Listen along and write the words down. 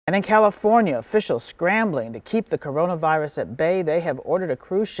And in California, officials scrambling to keep the coronavirus at bay. They have ordered a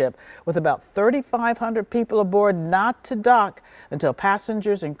cruise ship with about 3,500 people aboard not to dock until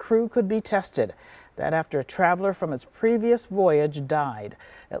passengers and crew could be tested. That after a traveler from its previous voyage died.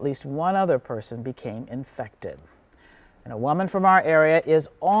 At least one other person became infected. And a woman from our area is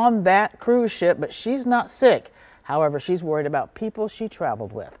on that cruise ship, but she's not sick. However, she's worried about people she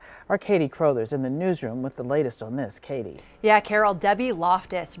traveled with. Our Katie Crothers in the newsroom with the latest on this. Katie. Yeah, Carol, Debbie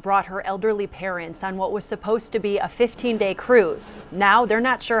Loftus brought her elderly parents on what was supposed to be a 15-day cruise. Now they're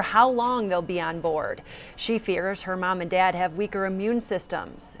not sure how long they'll be on board. She fears her mom and dad have weaker immune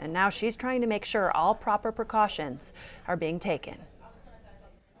systems, and now she's trying to make sure all proper precautions are being taken.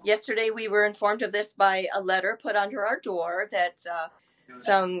 Yesterday, we were informed of this by a letter put under our door that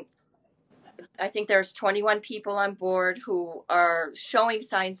I think there's 21 people on board who are showing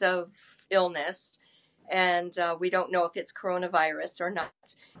signs of illness, and we don't know if it's coronavirus or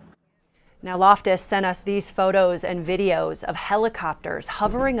not. Now, Loftus sent us these photos and videos of helicopters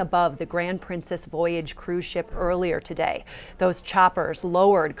hovering above the Grand Princess Voyage cruise ship earlier today. Those choppers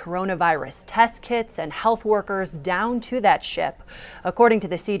lowered coronavirus test kits and health workers down to that ship. According to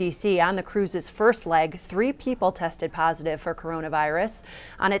the CDC, on the cruise's first leg, 3 people tested positive for coronavirus.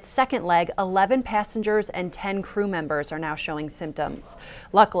 On its second leg, 11 passengers and 10 crew members are now showing symptoms.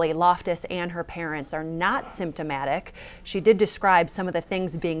 Luckily, Loftus and her parents are not symptomatic. She did describe some of the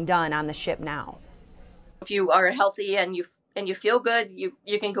things being done on the ship now. If you are healthy and you feel good,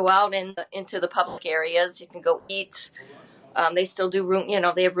 you can go out into the public areas. You can go eat. They still do room,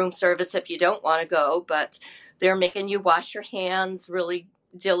 they have room service if you don't want to go, but they're making you wash your hands really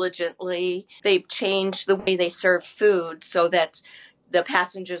diligently. They've changed the way they serve food so that the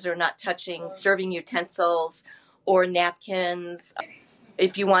passengers are not touching serving utensils or napkins.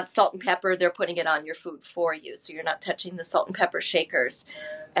 If you want salt and pepper, they're putting it on your food for you, so you're not touching the salt and pepper shakers.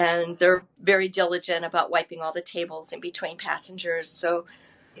 And they're very diligent about wiping all the tables in between passengers. So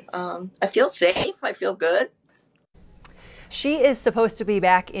I feel safe. I feel good. She is supposed to be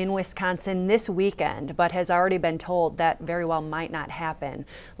back in Wisconsin this weekend, but has already been told that very well might not happen.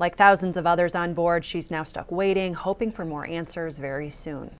 Like thousands of others on board, she's now stuck waiting, hoping for more answers very soon.